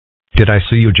Did I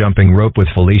see you jumping rope with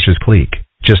Felicia's clique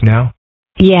just now?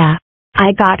 Yeah.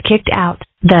 I got kicked out,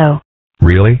 though.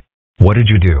 Really? What did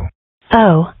you do?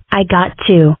 Oh, I got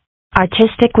too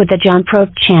artistic with the jump rope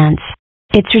chants.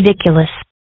 It's ridiculous.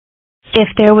 If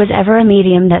there was ever a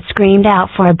medium that screamed out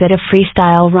for a bit of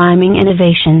freestyle rhyming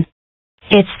innovation,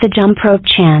 it's the jump rope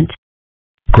chant.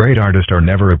 Great artists are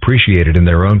never appreciated in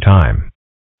their own time.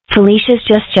 Felicia's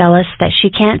just jealous that she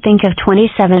can't think of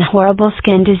 27 horrible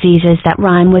skin diseases that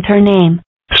rhyme with her name.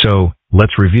 So,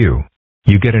 let's review.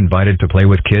 You get invited to play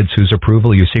with kids whose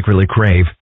approval you secretly crave,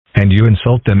 and you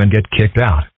insult them and get kicked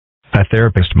out. A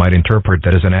therapist might interpret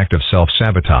that as an act of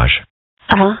self-sabotage.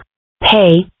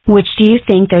 Hey, which do you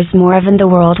think there's more of in the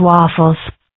world, waffles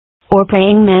or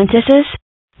praying mantises?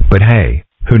 But hey,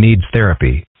 who needs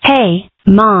therapy? Hey,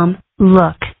 Mom,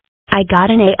 look. I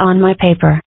got an A on my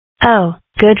paper. Oh,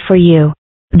 good for you.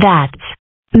 That's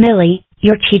Millie,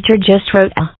 your teacher just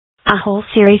wrote a whole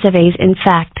series of A's. In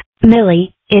fact,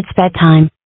 Millie, it's bedtime.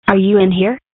 Are you in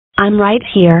here? I'm right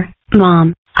here,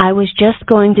 Mom. I was just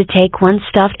going to take one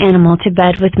stuffed animal to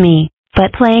bed with me,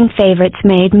 but playing favorites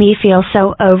made me feel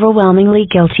so overwhelmingly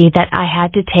guilty that I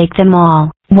had to take them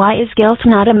all. Why is guilt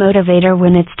not a motivator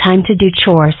when it's time to do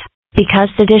chores? Because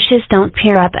the dishes don't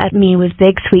peer up at me with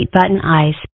big sweet button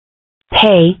eyes.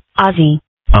 Hey, Ozy.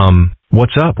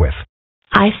 What's up with?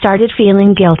 I started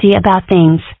feeling guilty about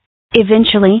things.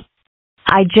 Eventually,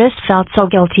 I just felt so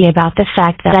guilty about the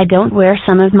fact that I don't wear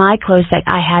some of my clothes that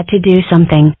I had to do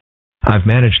something. I've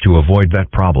managed to avoid that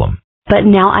problem. But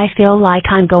now I feel like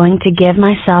I'm going to give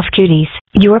myself cuties.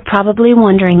 You are probably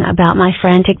wondering about my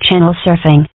frantic channel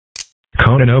surfing.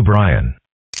 Conan O'Brien.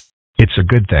 It's a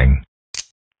good thing.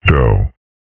 Go.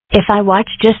 If I watch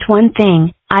just one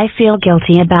thing, I feel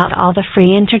guilty about all the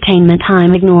free entertainment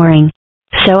I'm ignoring.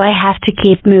 So I have to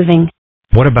keep moving.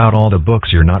 What about all the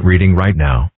books you're not reading right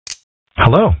now?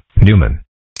 Hello, Newman.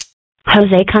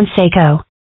 Jose Canseco.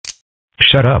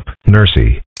 Shut up,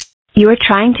 Nursey. You are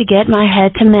trying to get my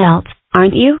head to melt,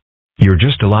 aren't you? You're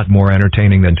just a lot more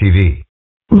entertaining than TV.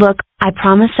 Look, I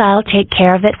promise I'll take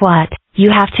care of it. What,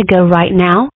 you have to go right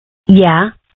now?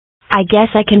 Yeah? I guess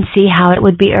I can see how it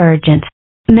would be urgent.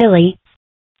 Millie.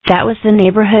 That was the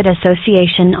neighborhood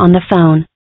association on the phone.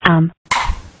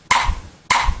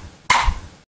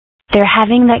 They're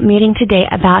having that meeting today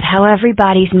about how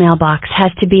everybody's mailbox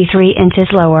has to be 3 inches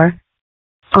lower,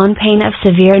 on pain of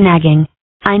severe nagging.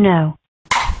 I know.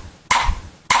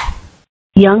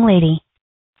 Young lady,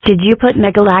 did you put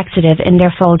mega laxative in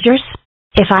their Folgers?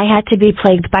 If I had to be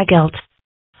plagued by guilt,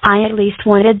 I at least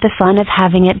wanted the fun of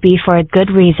having it be for a good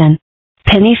reason.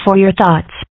 Penny for your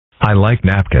thoughts. I like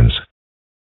napkins.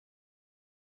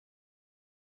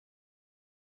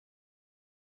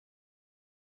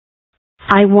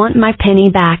 I want my penny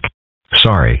back.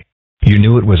 Sorry. You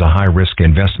knew it was a high-risk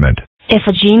investment. If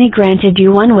a genie granted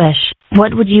you one wish,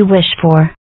 what would you wish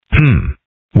for?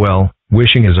 Well,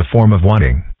 wishing is a form of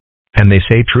wanting. And they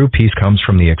say true peace comes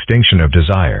from the extinction of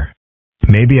desire.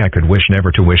 Maybe I could wish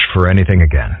never to wish for anything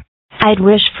again. I'd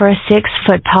wish for a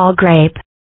 6-foot-tall grape.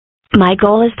 My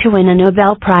goal is to win a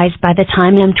Nobel Prize by the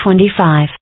time I'm 25.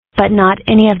 But not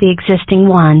any of the existing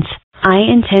ones. I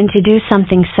intend to do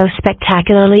something so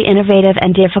spectacularly innovative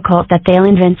and difficult that they'll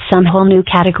invent some whole new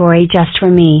category just for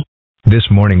me. This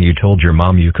morning you told your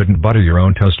mom you couldn't butter your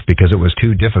own toast because it was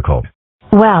too difficult.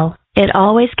 Well, it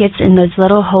always gets in those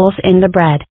little holes in the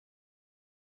bread.